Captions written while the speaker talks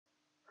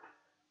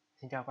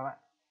Xin chào các bạn.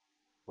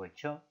 Buổi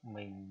trước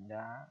mình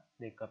đã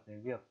đề cập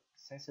đến việc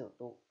xét xử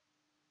tụ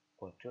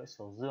của chuỗi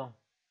số dương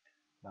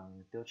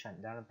bằng tiêu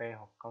chuẩn Dnhau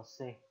hoặc cao C.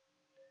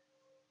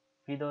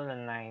 Video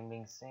lần này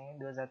mình sẽ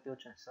đưa ra tiêu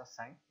chuẩn so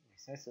sánh để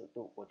xét xử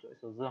tụ của chuỗi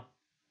số dương.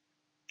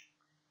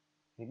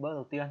 Thì bước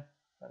đầu tiên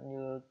vẫn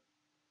như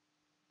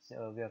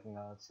ở việc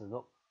sử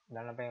dụng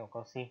Dnhau hoặc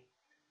cao C,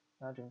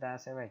 chúng ta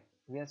sẽ phải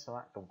viết số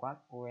hạng tổng quát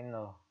UN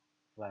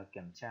và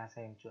kiểm tra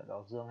xem chuỗi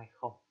đó dương hay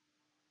không.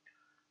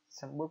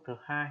 Sang bước thứ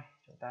hai,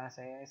 chúng ta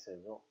sẽ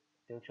sử dụng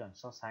tiêu chuẩn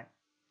so sánh.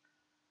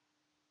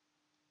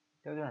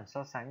 Tiêu chuẩn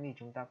so sánh thì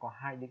chúng ta có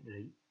hai định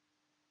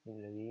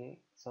lý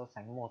so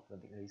sánh 1 và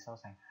định lý so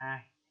sánh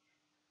 2.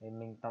 Thì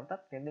mình tóm tắt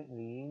cái định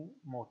lý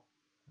 1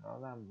 đó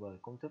là với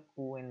công thức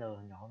UN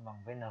nhỏ hơn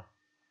bằng VN.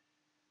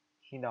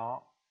 Khi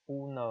đó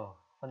UN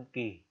phân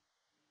kỳ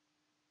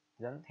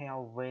dẫn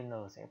theo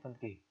VN sẽ phân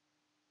kỳ,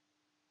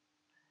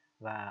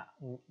 và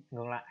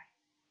ngược lại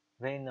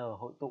VN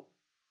hội tụ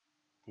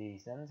thì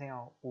dẫn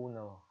theo UN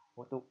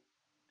hội tụ.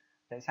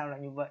 Tại sao lại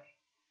như vậy?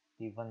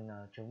 Thì phần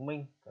chứng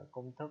minh cái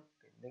công thức,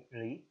 cái định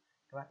lý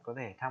các bạn có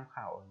thể tham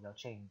khảo ở giáo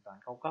trình toán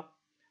cao cấp.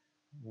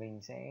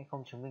 Mình sẽ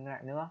không chứng minh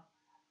lại nữa,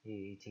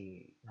 thì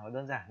chỉ nói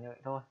đơn giản như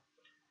vậy thôi.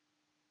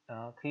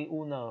 Khi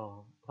UN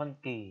phân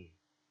kỳ,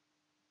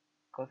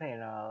 có thể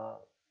là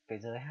cái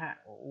giới hạn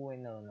của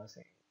UN nó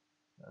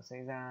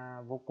sẽ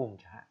ra vô cùng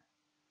chẳng hạn.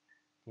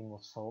 Thì một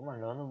số mà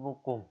lớn hơn vô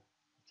cùng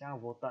chắc là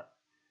vô tận,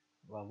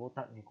 và vô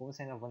tận thì cũng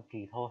sẽ là phân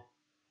kỳ thôi.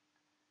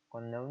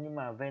 Còn nếu như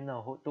mà VN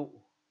hội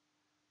tụ,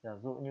 giả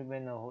dụ như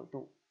VN hội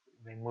tụ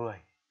về 10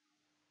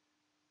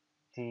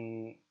 thì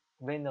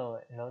VN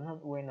lớn hơn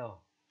UN,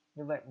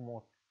 như vậy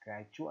một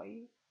cái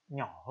chuỗi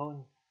nhỏ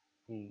hơn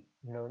thì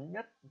lớn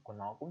nhất của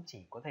nó cũng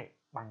chỉ có thể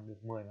bằng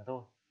được 10 mà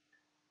thôi.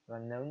 Và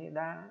nếu như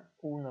đã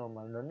UN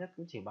mà lớn nhất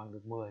cũng chỉ bằng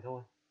được 10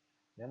 thôi,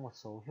 nếu một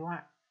số hữu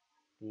hạn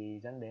thì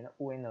dẫn đến là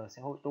UN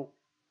sẽ hội tụ.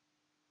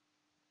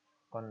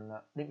 Còn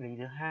định lý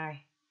thứ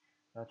hai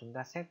là chúng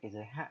ta xét cái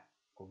giới hạn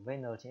của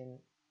VN trên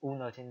UN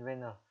trên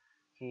VN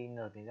khi n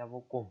tính ra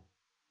vô cùng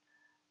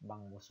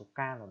bằng một số k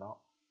nào đó,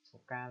 số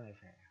k này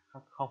phải khác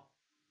 0.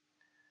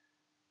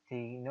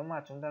 Thì nếu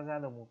mà chúng ta ra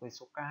được một cái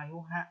số k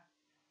hữu hạn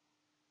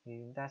thì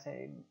chúng ta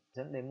sẽ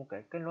dẫn đến một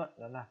cái kết luận,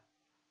 đó là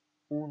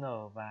UN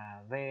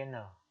và VN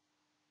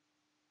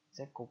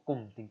sẽ có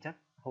cùng tính chất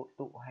hội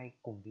tụ hay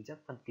cùng tính chất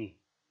phân kỳ.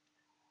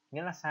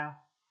 Nghĩa là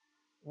sao?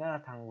 Nghĩa là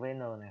thằng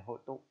VN này hội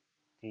tụ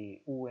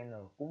thì UN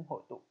cũng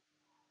hội tụ,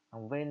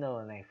 thằng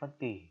VN này phân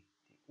kỳ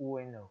thì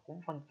UN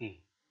cũng phân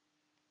kỳ,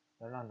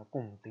 đó là nó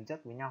cùng tính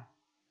chất với nhau.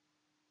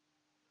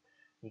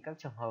 Thì các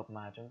trường hợp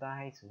mà chúng ta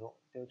hay sử dụng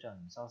tiêu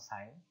chuẩn so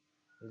sánh,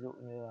 ví dụ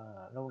như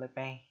là low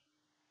pair,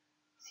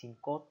 sin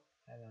cos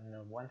hay là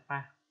n mũ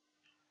alpha.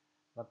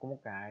 Và có một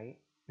cái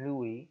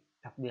lưu ý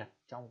đặc biệt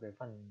trong cái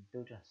phần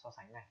tiêu chuẩn so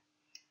sánh này,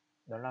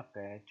 đó là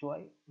cái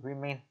chuỗi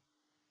Riemann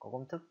có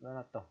công thức đó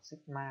là tổng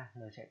sigma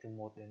n chạy từ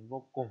 1 đến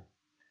vô cùng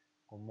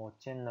của 1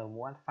 trên n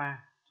mũ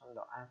alpha, trong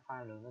đó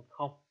alpha lớn hơn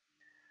 0.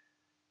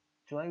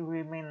 Chuỗi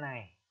Riemann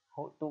này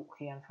hội tụ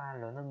khi alpha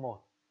lớn hơn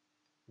 1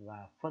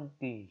 và phân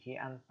kỳ khi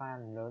alpha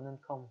lớn hơn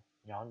 0,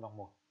 nhỏ hơn bằng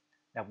 1.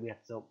 Đặc biệt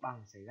dấu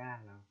bằng xảy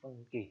ra là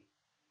phân kỳ.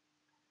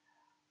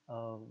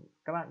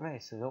 Các bạn có thể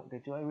sử dụng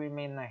cái chuỗi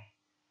Riemann này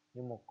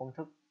như một công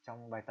thức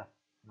trong bài tập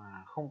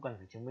mà không cần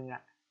phải chứng minh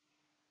lại.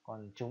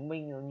 Còn chứng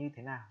minh nó như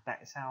thế nào,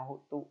 tại sao hội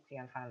tụ khi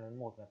alpha lớn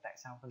 1 và tại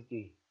sao phân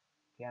kỳ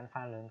khi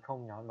alpha lớn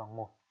 0, nhỏ hơn bằng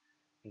 1,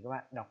 thì các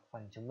bạn đọc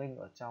phần chứng minh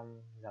ở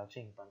trong giáo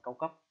trình toán cao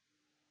cấp.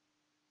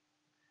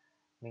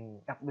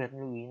 Mình đặc biệt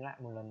lưu ý lại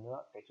một lần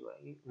nữa cái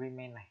chuỗi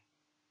Riemann này.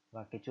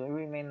 Và cái chuỗi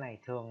Riemann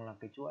này thường là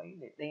cái chuỗi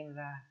để đem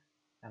ra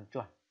làm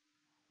chuẩn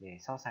để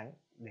so sánh,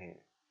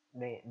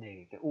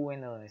 để cái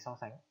UN này so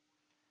sánh.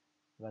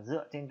 Và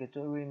dựa trên cái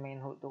chuỗi Riemann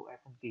hội tụ hay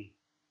phân kỳ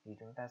thì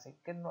chúng ta sẽ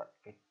kết luận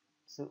cái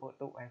sự hội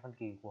tụ hay phân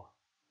kỳ của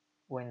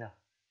UN.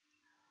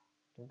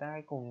 Chúng ta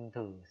hãy cùng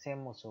thử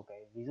xem một số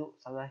cái ví dụ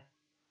sau đây.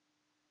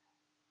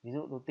 Ví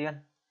dụ đầu tiên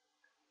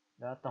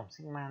đó là tổng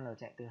sigma n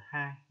chạy từ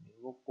 2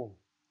 đến vô cùng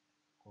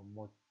của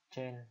 1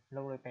 trên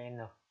low pair n.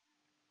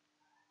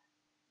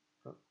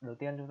 Đầu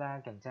tiên chúng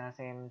ta kiểm tra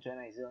xem chuỗi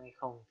này dương hay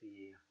không,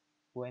 thì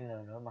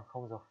UN nó bằng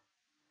 0 rồi.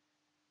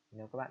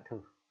 Nếu các bạn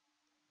thử.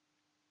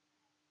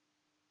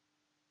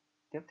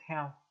 Tiếp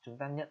theo chúng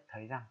ta nhận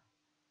thấy rằng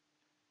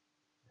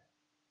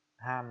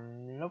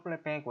hàm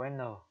low pair của n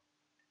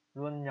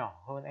luôn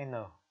nhỏ hơn n.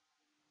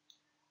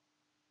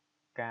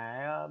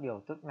 Cái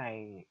biểu thức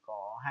này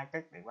có hai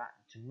cách để bạn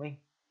chứng minh.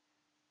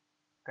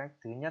 Cách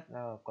thứ nhất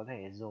là có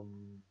thể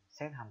dùng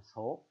xét hàm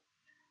số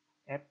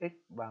fx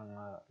bằng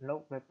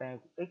low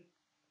pair của x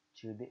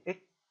trừ dx.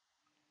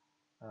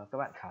 Các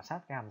bạn khảo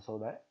sát cái hàm số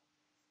đấy,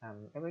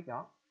 hàm fx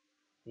đó,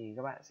 thì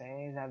các bạn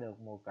sẽ ra được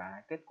một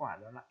cái kết quả,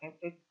 đó là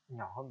fx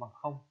nhỏ hơn bằng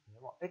 0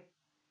 nếu bọn x.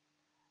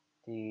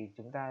 Thì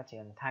chúng ta chỉ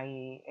cần thay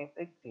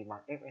fx thì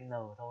bằng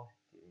fn thôi,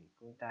 thì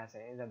chúng ta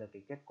sẽ ra được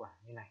cái kết quả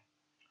như này.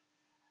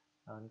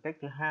 Cách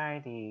thứ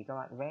hai thì các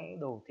bạn vẽ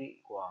đồ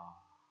thị của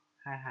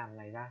hai hàm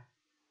này ra,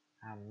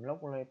 hàm log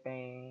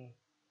pair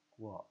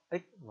của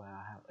x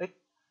và hàm x.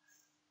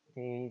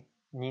 Thì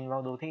nhìn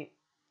vào đồ thị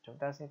chúng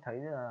ta sẽ thấy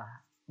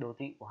là đồ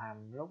thị của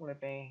hàm log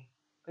lepe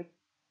x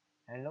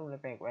hay log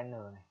lepe của n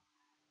này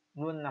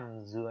luôn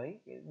nằm dưới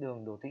cái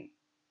đường đồ thị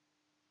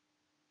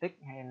x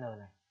hay n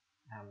này,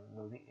 hàm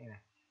đồ thị này,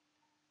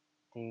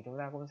 thì chúng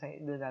ta cũng sẽ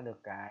đưa ra được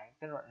cái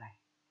kết luận này.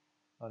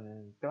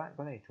 Còn các bạn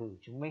có thể thử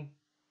chứng minh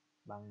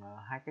bằng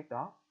hai cách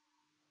đó.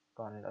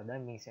 Còn ở đây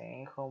mình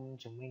sẽ không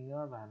chứng minh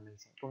nữa và mình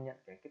sẽ công nhận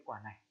cái kết quả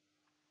này.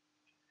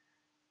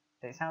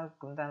 Tại sao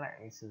chúng ta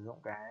lại sử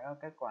dụng cái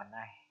kết quả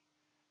này?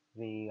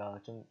 Vì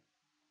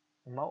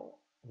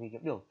vì cái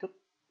biểu thức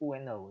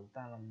UN của chúng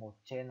ta là 1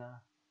 trên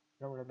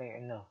log lepe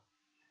n.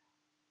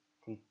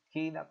 Thì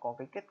khi đã có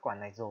cái kết quả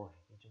này rồi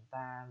thì chúng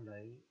ta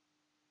lấy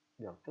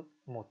biểu thức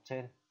 1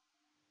 trên.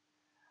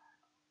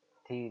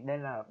 Thì đây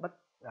là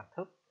bất đẳng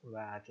thức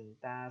và chúng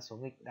ta số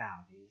nghịch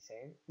đảo thì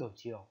sẽ đổi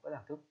chiều bất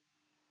đẳng thức.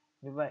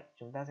 Như vậy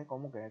chúng ta sẽ có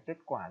một cái kết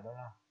quả đó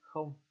là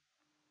 0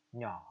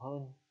 nhỏ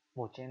hơn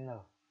 1 trên n,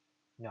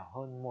 nhỏ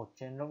hơn 1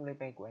 trên log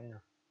lepe của n.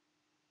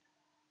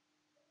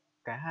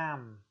 Cái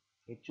hàm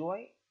cái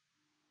chuỗi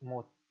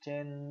 1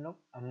 trên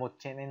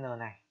n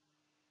này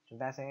chúng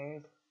ta sẽ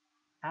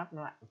áp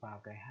lại vào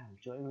cái hàm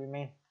chuỗi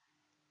Riemann.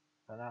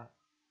 Đó là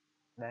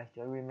đây,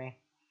 chuỗi Riemann.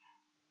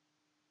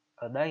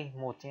 Ở đây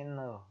 1 trên n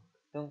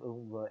tương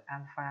ứng với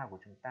alpha của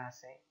chúng ta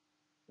sẽ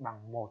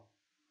bằng 1.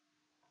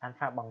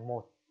 Alpha bằng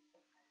 1.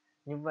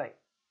 Như vậy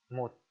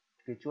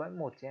cái chuỗi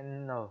 1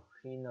 trên n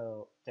khi n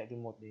chạy từ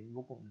 1 đến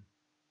vô cùng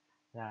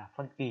là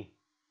phân kỳ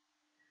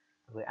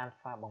với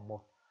alpha bằng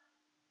 1.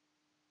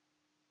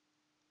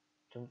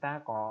 Chúng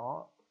ta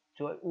có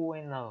chuỗi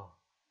UN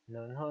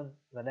lớn hơn,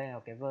 và đây là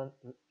cái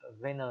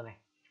VN này,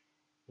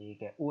 thì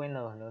cái UN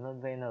lớn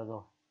hơn VN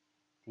rồi,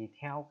 thì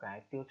theo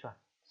cái tiêu chuẩn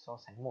so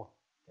sánh 1,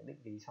 cái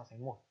định lý so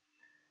sánh 1,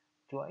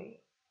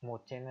 chuỗi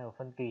 1 trên n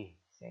phân kỳ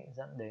sẽ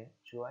dẫn đến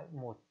chuỗi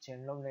 1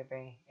 trên log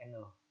lepe n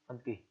phân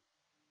kỳ.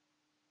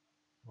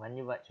 Và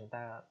như vậy chúng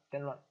ta kết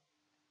luận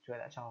chuỗi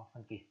đã cho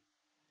phân kỳ.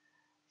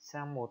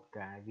 Sang một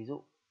cái ví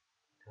dụ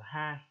thứ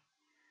hai,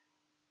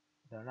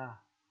 đó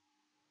là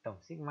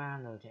tổng sigma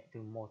n chạy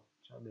từ 1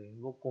 cho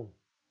đến vô cùng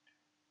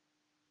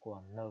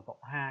của n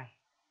cộng 2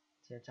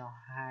 chia cho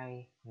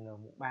 2 n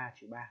mũ 3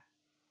 trừ 3.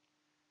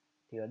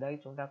 Thì ở đây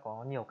chúng ta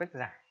có nhiều cách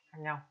giải khác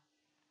nhau.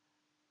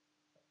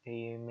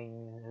 Thì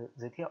mình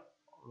giới thiệu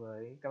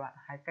với các bạn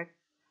hai cách.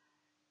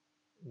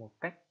 Một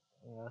cách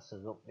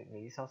sử dụng định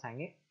lý so sánh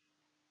ấy,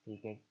 thì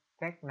cái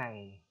cách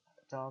này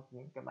cho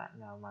những các bạn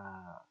nào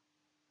mà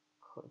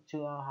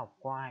chưa học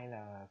qua hay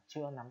là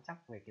chưa nắm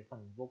chắc về cái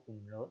phần vô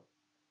cùng lớn,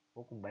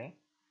 vô cùng bé,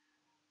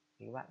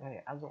 thì các bạn có thể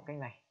áp dụng cách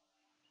này.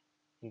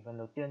 Thì phần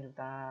đầu tiên chúng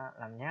ta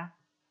làm nháp,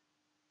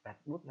 đặt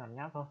bút làm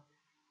nháp thôi.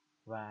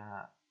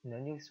 Và nếu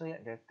như xuất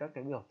hiện các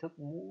cái biểu thức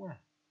mũ này,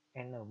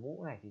 n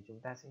mũ này, thì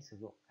chúng ta sẽ sử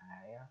dụng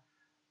cái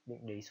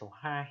định lý số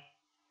 2,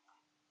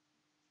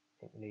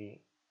 định lý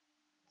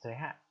giới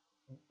hạn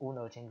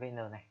UN trên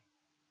VN này.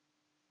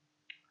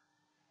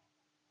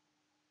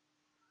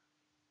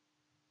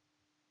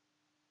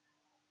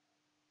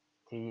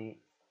 Thì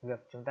việc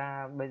chúng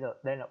ta bây giờ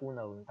đây là UN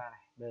của chúng ta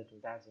này, bây giờ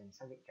chúng ta chỉ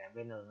xác định cái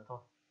VN nữa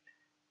thôi.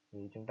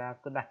 Thì chúng ta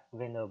cứ đặt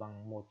VN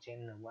bằng 1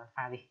 trên n mũ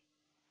alpha đi,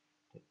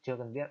 chưa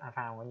cần biết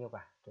alpha có nhiều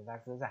cả, chúng ta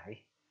cứ giải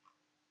đi.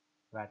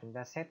 Và chúng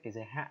ta xét cái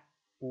giới hạn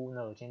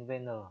UN trên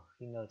VN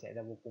khi n chạy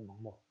ra vô cùng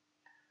bằng 1.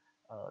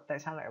 Tại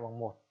sao lại bằng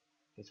 1?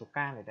 Cái số k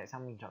này tại sao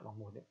mình chọn bằng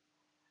 1 đấy?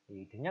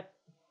 Thì thứ nhất,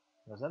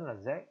 nó rất là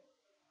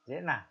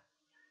dễ làm.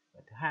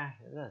 Và thứ hai,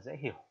 rất là dễ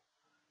hiểu.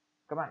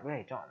 Các bạn có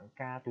thể chọn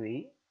k tùy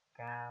ý, k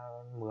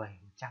 10,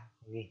 100,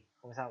 1000,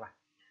 không sao cả.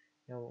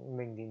 Nhưng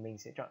mình thì mình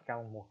sẽ chọn k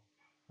bằng 1.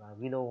 Và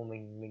video của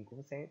mình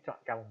cũng sẽ chọn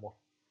k bằng 1.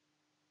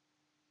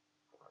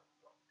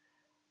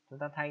 Chúng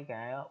ta thay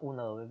cái UN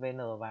với VN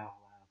vào và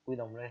quy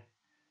đồng lên,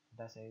 chúng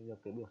ta sẽ được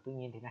cái biểu thức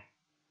như thế này.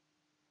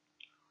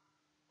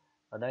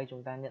 Ở đây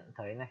chúng ta nhận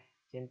thấy này,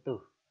 trên tử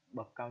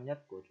bậc cao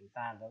nhất của chúng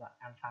ta đó là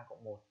alpha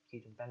cộng 1.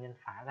 Khi chúng ta nhân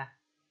phá ra,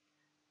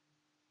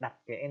 đặt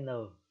cái n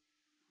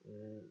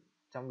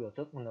trong biểu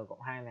thức n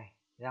cộng 2 này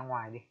ra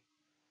ngoài đi,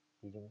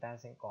 thì chúng ta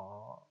sẽ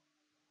có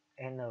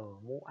n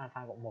mũ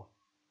alpha cộng 1.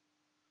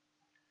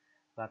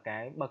 Và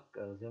cái bậc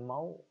ở dưới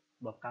mẫu,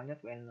 bậc cao nhất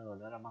của n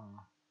đó là bằng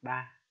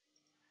 3.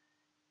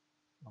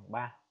 Bằng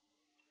 3.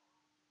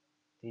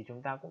 Thì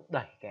chúng ta cũng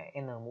đẩy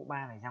cái n mũ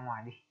 3 này ra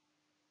ngoài đi,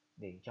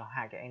 để cho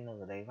hai cái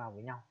n ở đấy vào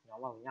với nhau,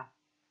 nhóm vào với nhau.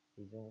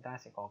 Thì chúng ta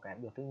sẽ có cái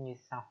biểu thức như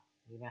sau,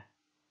 như này.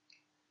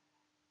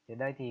 Thì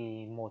đây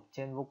thì 1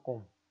 trên vô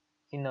cùng,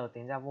 khi n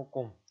tiến ra vô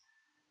cùng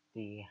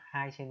thì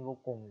 2 trên vô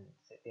cùng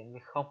sẽ tiến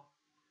với 0.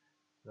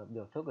 Và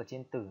biểu thức ở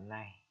trên tử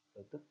này,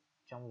 biểu thức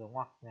trong dấu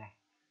ngoặc này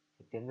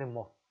sẽ tiến về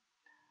 1.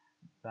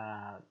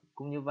 Và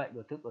cũng như vậy,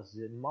 biểu thức ở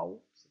dưới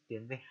mẫu sẽ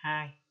tiến về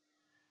 2.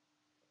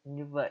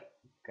 Như vậy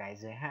cái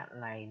giới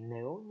hạn này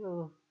nếu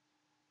như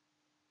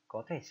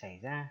có thể xảy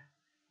ra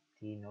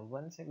thì nó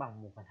vẫn sẽ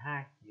bằng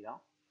 1/2 gì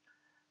đó.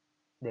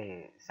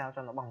 Để sao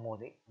cho nó bằng 1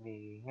 ấy,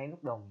 vì ngay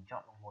lúc đầu mình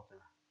chọn bằng 1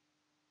 rồi,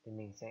 thì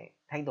mình sẽ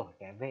thay đổi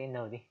cái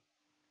VN đi.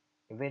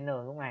 Cái VN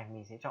lúc này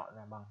mình sẽ chọn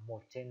là bằng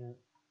 1 trên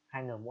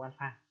 2n mũ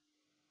alpha.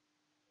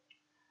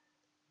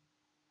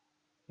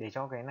 để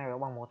cho cái này nó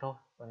bằng 1 thôi.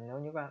 Còn nếu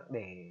như bạn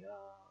để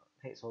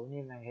hệ số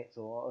như này, hệ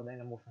số ở đây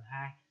là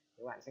 1/2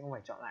 thì bạn sẽ không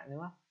phải chọn lại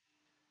nữa.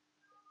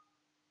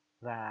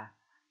 Và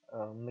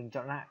mình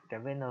chọn lại cái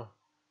VN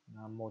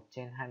là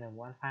 1/2n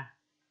mũ alpha.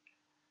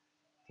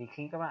 Thì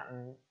khi các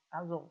bạn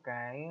áp dụng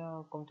cái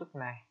công thức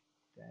này,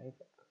 cái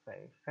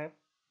phép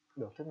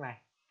biểu thức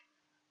này,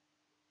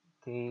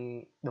 thì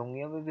đồng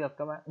nghĩa với việc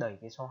các bạn đẩy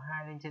cái số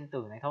 2 lên trên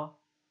tử này thôi,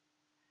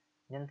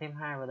 nhân thêm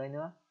 2 vào đây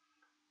nữa,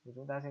 thì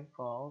chúng ta sẽ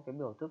có cái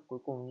biểu thức cuối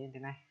cùng như thế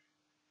này.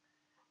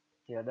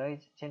 Thì ở đây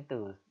trên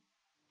tử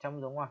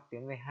trong dấu ngoặc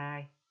tiến về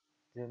 2,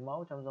 dưới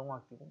mẫu trong dấu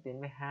ngoặc thì cũng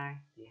tiến về 2,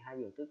 thì hai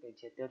biểu thức này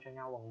triệt tiêu cho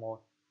nhau bằng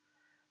 1.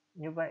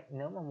 Như vậy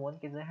nếu mà muốn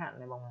cái giới hạn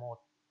này bằng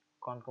 1,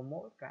 còn có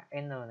mỗi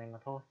cái n này mà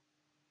thôi.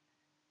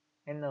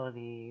 N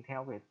thì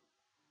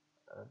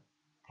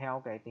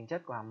theo cái tính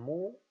chất của hàm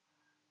mũ,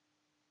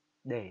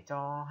 để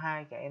cho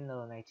hai cái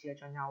n này chia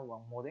cho nhau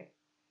bằng 1 ấy,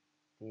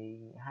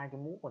 thì hai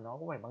cái mũ của nó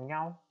cũng phải bằng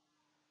nhau.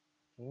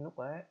 Thì lúc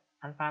đấy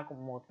alpha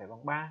cộng 1 phải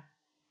bằng 3,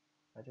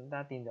 và chúng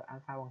ta tìm được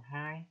alpha bằng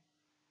 2.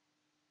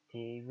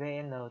 Thì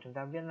VN chúng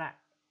ta viết lại,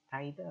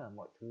 thay tất cả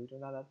mọi thứ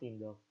chúng ta đã tìm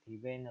được, thì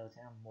VN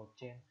sẽ là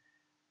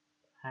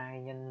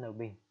 1/2 nhân n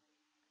bình.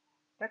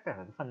 Tất cả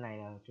cái phần này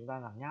là chúng ta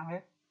làm nháp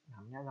hết,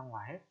 làm nháp ra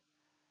ngoài hết.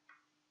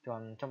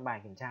 Còn trong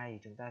bài kiểm tra thì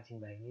chúng ta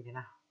trình bày như thế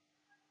nào?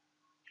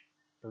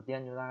 Đầu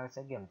tiên chúng ta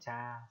sẽ kiểm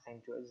tra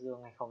xem chuỗi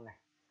dương hay không này.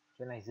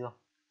 Chuỗi này dương,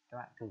 các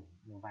bạn thử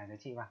một vài giá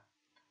trị vào.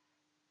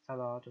 Sau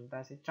đó chúng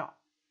ta sẽ chọn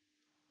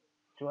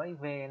chuỗi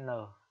VN,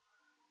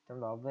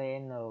 trong đó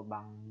VN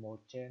bằng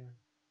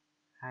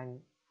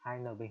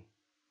 1/2n bình.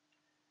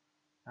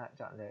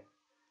 Chọn đấy.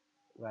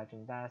 Và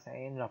chúng ta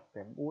sẽ lập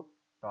cái bút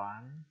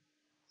toán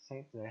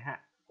xét giới hạn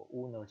của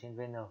UN trên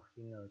VN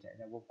khi n chạy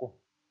ra vô cùng.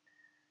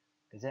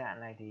 Cái giới hạn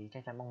này thì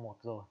chắc chắn bằng 1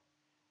 rồi,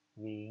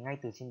 vì ngay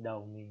từ trên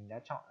đầu mình đã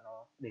chọn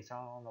nó để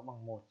cho nó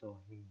bằng 1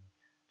 rồi, mình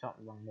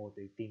chọn bằng 1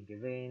 để tìm cái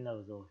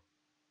VN rồi.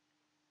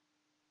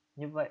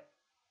 Như vậy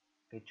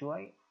cái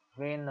chuỗi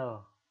VN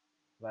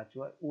và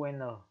chuỗi UN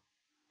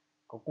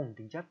có cùng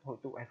tính chất hội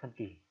tụ hay phân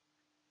kỳ.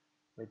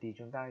 Vậy thì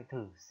chúng ta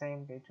thử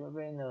xem cái chuỗi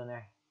VN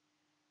này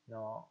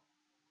nó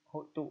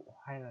hội tụ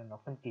hay là nó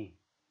phân kỳ.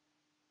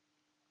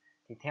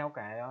 Thì theo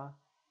cái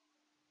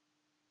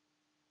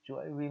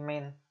chuỗi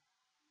Riemann,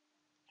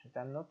 chúng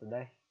ta nốt ở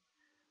đây.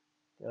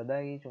 Thì ở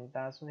đây chúng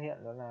ta xuất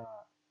hiện đó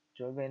là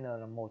chuỗi VN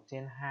là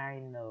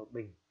 1/2n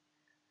bình,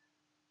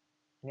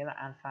 nghĩa là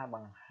alpha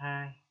bằng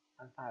 2,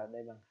 alpha ở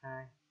đây bằng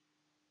 2,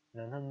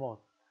 lớn hơn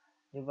 1.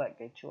 Như vậy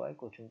cái chuỗi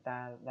của chúng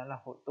ta đã là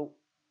hội tụ.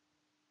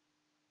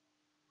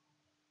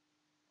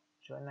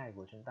 Chuỗi này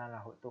của chúng ta là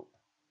hội tụ.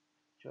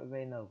 Chuỗi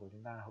VN của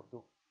chúng ta là hội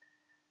tụ.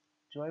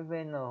 Chuỗi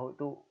VN hội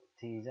tụ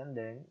thì dẫn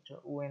đến chuỗi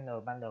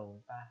UN ban đầu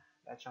chúng ta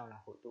đã cho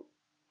là hội tụ.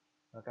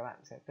 Và các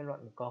bạn sẽ kết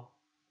luận một câu,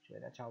 chuỗi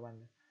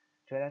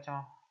đã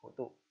cho hội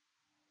tụ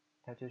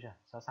theo tiêu chuẩn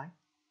so sánh.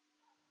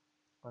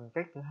 Còn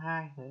cách thứ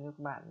hai, nếu như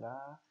các bạn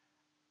đã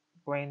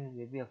quen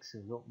với việc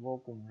sử dụng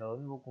vô cùng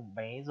lớn, vô cùng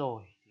bé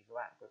rồi, thì các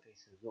bạn có thể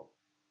sử dụng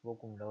vô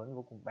cùng lớn,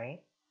 vô cùng bé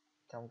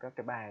trong các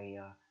cái bài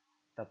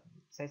tập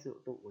xét sự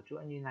hội tụ của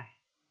chuỗi như này.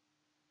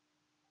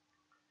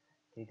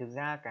 Thì thực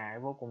ra cái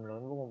vô cùng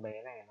lớn, vô cùng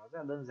bé này nó rất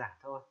là đơn giản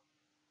thôi.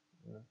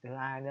 Thứ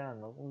hai nữa là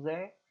nó cũng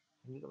dễ.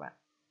 Như các bạn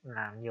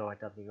làm nhiều bài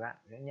tập thì các bạn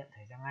sẽ nhận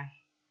thấy ra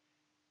ngay.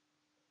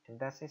 Chúng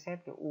ta sẽ xét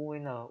cái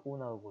UN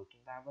của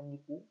chúng ta vẫn như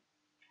cũ.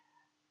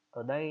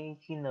 Ở đây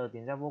khi n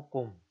tiến ra vô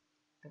cùng,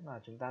 tức là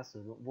chúng ta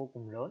sử dụng vô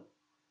cùng lớn,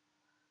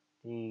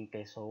 thì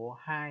cái số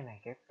 2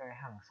 này, cái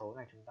hằng số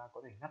này chúng ta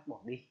có thể ngắt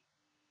bỏ đi.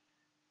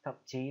 Thậm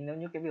chí nếu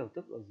như cái biểu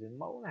thức ở dưới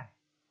mẫu này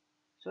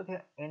xuất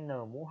hiện n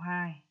mũ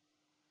 2,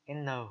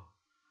 n,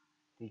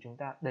 thì chúng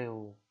ta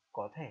đều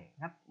có thể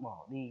ngắt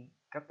bỏ đi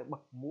các cái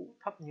bậc mũ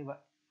thấp như vậy.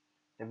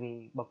 Tại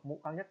vì bậc mũ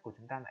cao nhất của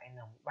chúng ta là n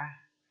mũ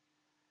 3.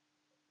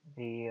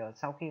 Thì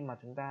sau khi mà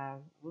chúng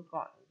ta rút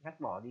gọn, ngắt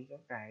bỏ đi các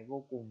cái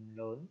vô cùng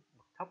lớn,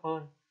 bậc thấp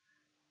hơn,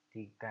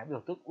 thì cái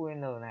biểu thức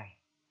UN này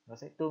nó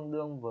sẽ tương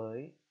đương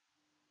với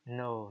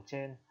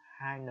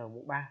n/2n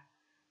mũ 3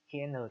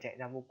 khi n chạy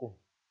ra vô cùng.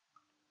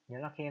 Nhớ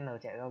là khi n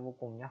chạy ra vô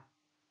cùng nhá.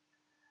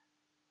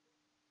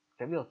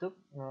 Cái biểu thức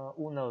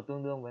UN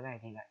tương đương với này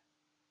thì lại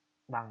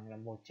bằng là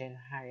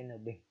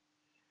 1/2n bình.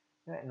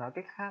 Như vậy nói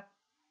cách khác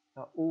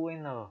là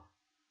UN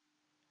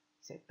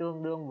sẽ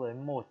tương đương với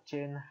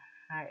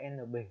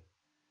 1/2n bình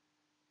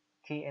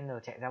khi n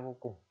chạy ra vô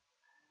cùng.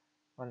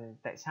 Còn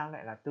tại sao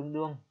lại là tương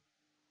đương?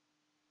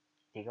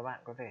 Thì các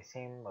bạn có thể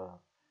xem ở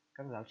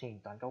các giáo trình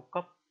toán cao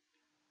cấp.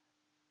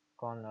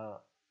 Còn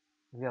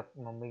việc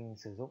mà mình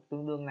sử dụng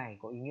tương đương này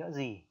có ý nghĩa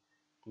gì,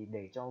 thì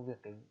để cho việc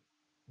cái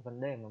vấn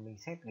đề mà mình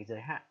xét cái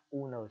giới hạn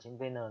UN trên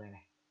VN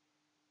này,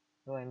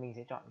 rồi mình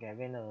sẽ chọn cái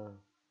VN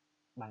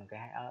bằng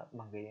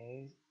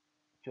cái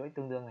chuỗi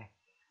tương đương này.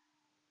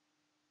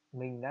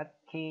 Mình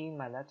khi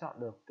mà đã chọn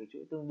được cái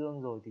chuỗi tương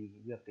đương rồi,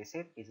 thì việc để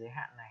xét cái giới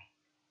hạn này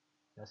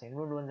nó sẽ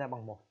luôn luôn ra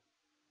bằng 1,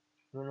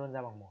 luôn luôn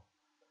ra bằng 1.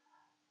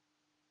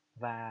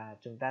 Và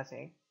chúng ta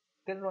sẽ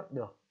kết luận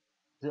được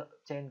dựa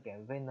trên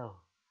cái VN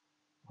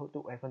hội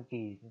tụ hay phân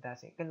kỳ, chúng ta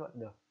sẽ kết luận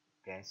được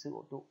cái sự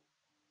hội tụ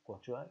của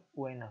chuỗi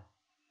UN.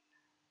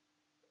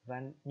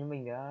 Và như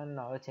mình đã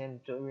nói ở trên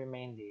chuỗi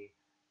Bgen thì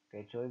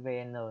cái chuỗi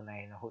VN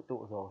này là hội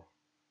tụ rồi,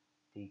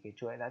 thì cái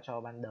chuỗi đã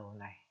cho ban đầu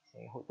này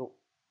sẽ hội tụ.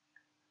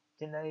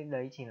 Trên đây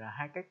đấy chỉ là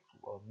hai cách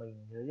của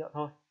mình giới thiệu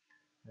thôi.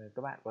 Rồi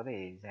các bạn có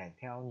thể giải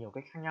theo nhiều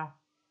cách khác nhau,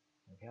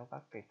 theo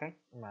các cái cách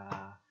mà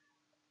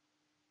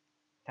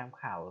tham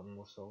khảo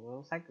một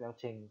số sách giáo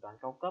trình toán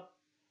cao cấp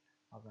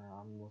hoặc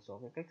là một số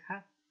cái cách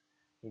khác.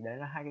 Thì đấy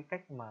là hai cái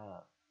cách mà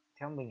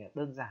theo mình là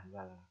đơn giản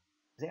và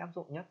dễ áp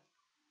dụng nhất.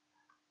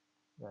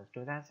 Và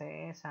chúng ta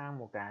sẽ sang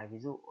một cái ví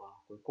dụ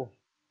cuối cùng,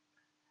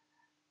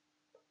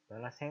 đó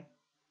là xét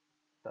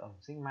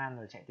tổng sigma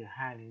n chạy từ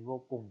 2 đến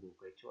vô cùng của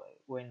cái chuỗi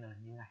UN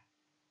như này.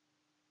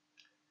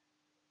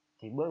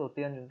 Thì bước đầu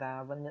tiên chúng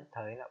ta vẫn nhận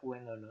thấy là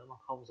UN lớn bằng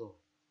 0 rồi.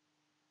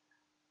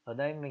 Ở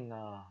đây mình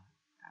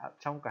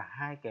trong cả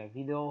hai cái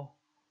video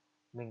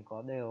mình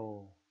có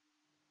đều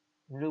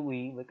lưu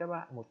ý với các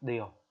bạn một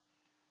điều,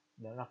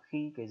 đó là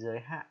khi cái giới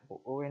hạn của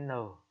UN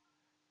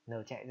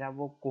n chạy ra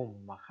vô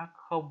cùng mà khác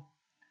 0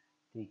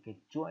 thì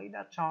cái chuỗi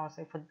đã cho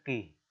sẽ phân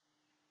kỳ.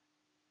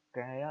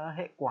 Cái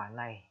hệ quả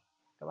này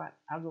các bạn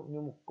áp dụng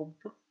như một công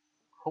thức,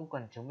 không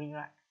cần chứng minh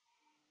lại,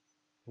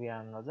 vì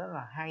nó rất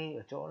là hay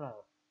ở chỗ là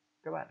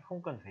các bạn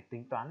không cần phải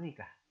tính toán gì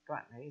cả. Các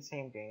bạn hãy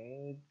xem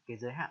cái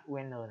giới hạn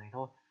UN này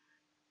thôi,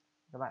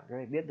 các bạn có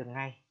thể biết được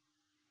ngay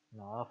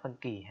nó phân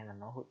kỳ hay là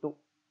nó hội tụ.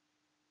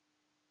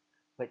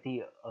 Vậy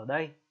thì ở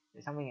đây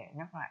để sao mình lại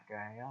nhắc lại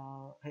cái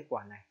hệ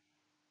quả này,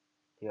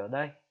 thì ở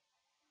đây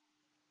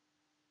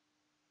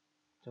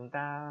chúng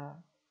ta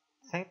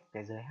xét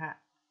cái giới hạn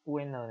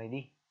UN này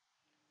đi,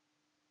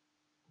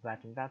 và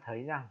chúng ta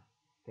thấy rằng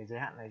cái giới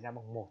hạn này ra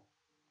bằng 1.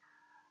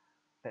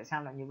 Tại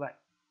sao lại như vậy?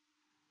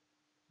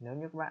 Nếu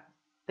như các bạn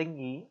tinh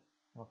ý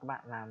và các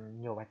bạn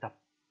làm nhiều bài tập,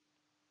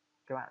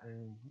 các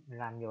bạn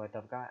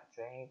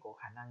sẽ có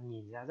khả năng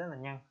nhìn ra rất là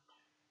nhanh.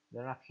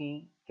 Đó là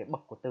khi cái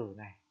bậc của tử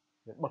này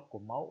với bậc của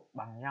mẫu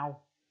bằng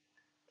nhau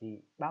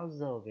thì bao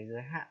giờ cái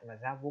giới hạn mà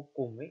ra vô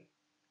cùng ấy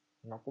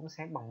nó cũng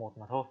sẽ bằng 1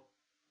 mà thôi.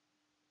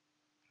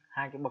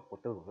 Hai cái bậc của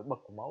tử với bậc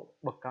của mẫu,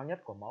 bậc cao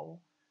nhất của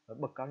mẫu với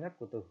bậc cao nhất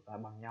của tử là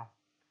bằng nhau.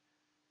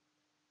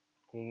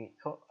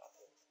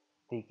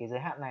 Thì cái giới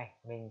hạn này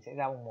mình sẽ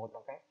ra bằng 1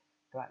 bằng cách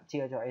các bạn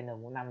chia cho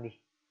n mũ 5 đi,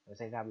 nó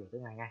sẽ ra biểu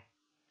thức này ngay.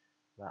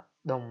 Và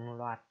đồng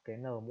loạt cái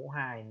n mũ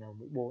 2, n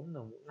mũ 4, n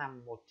mũ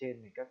 5 một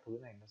trên thì các thứ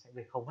này nó sẽ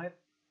về không hết.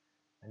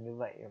 Và như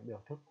vậy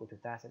biểu thức của chúng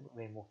ta sẽ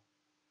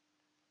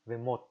về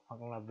 1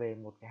 hoặc là về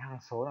một cái hằng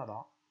số nào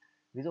đó.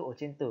 Ví dụ ở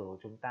trên tử của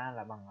chúng ta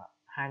là bằng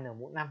 2n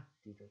mũ 5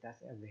 thì chúng ta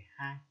sẽ về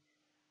 2.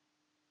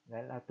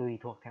 Đấy là tùy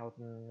thuộc theo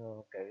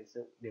cái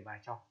sự đề bài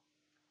cho.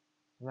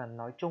 Nhưng mà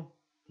nói chung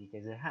thì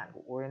cái giới hạn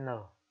của UN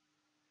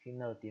khi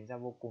n tiến ra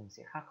vô cùng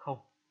sẽ khác 0.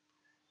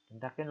 Chúng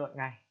ta kết luận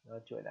ngay đó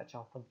chuỗi đã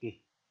cho phân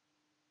kỳ.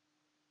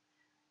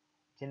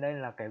 Trên đây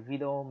là cái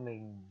video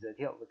mình giới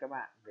thiệu với các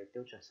bạn về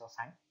tiêu chuẩn so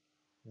sánh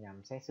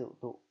nhằm xét sự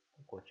tụ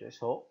của chuỗi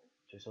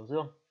số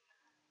dương.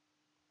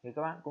 Thì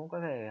các bạn cũng có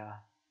thể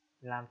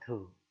làm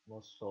thử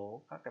một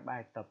số các cái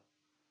bài tập.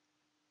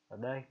 Ở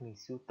đây mình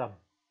sưu tầm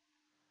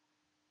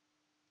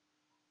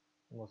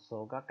một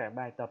số các cái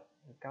bài tập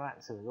các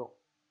bạn sử dụng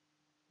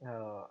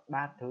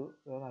 3 thứ,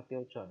 đó là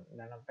tiêu chuẩn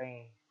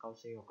D'Alembert,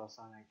 Cauchy và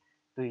Cauchy này,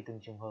 tùy từng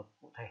trường hợp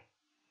cụ thể.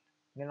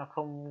 Nên là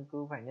không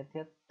cứ phải nhất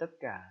thiết tất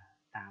cả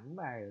 8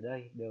 bài ở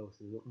đây đều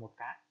sử dụng một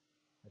cái,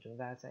 và chúng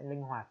ta sẽ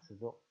linh hoạt sử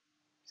dụng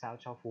sao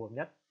cho phù hợp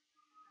nhất.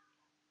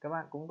 Các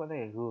bạn cũng có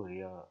thể gửi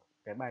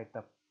cái bài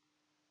tập,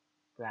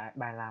 cái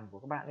bài làm của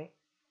các bạn ấy.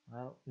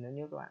 Nếu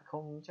như các bạn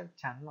không chắc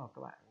chắn mà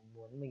các bạn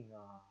muốn mình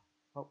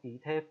góp ý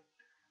thêm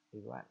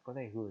thì các bạn có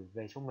thể gửi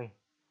về cho mình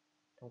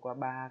thông qua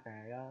 3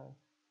 cái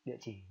địa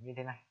chỉ như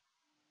thế này: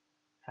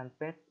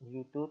 fanpage,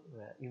 YouTube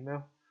và email.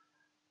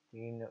 Thì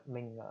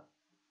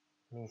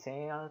mình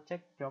sẽ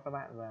check cho các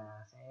bạn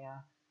và sẽ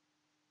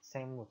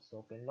xem một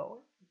số cái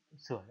lỗi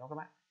sửa cho các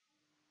bạn.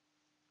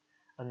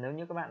 Nếu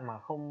như các bạn mà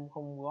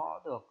không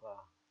gõ được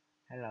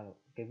hay là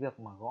cái việc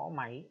mà gõ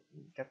máy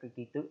các cái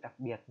ký tự đặc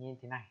biệt như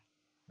thế này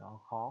nó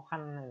khó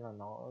khăn hay là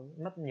nó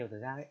mất nhiều thời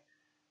gian ấy,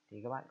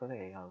 thì các bạn có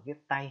thể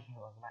viết tay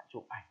hoặc các bạn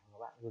chụp ảnh và các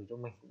bạn gửi cho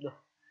mình cũng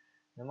được.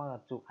 Nếu mà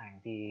chụp ảnh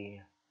thì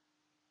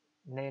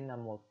nên là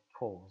một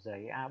khổ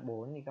giấy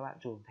A4 thì các bạn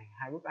chụp thành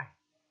 2 bức ảnh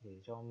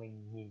để cho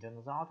mình nhìn cho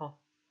nó rõ thôi.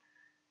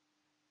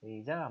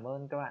 Thì rất cảm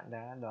ơn các bạn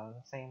đã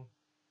đón xem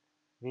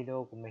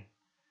video của mình.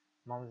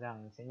 Mong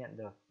rằng sẽ nhận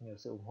được nhiều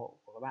sự ủng hộ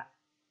của các bạn.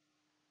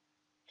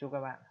 Chúc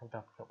các bạn học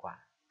tập hiệu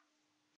quả.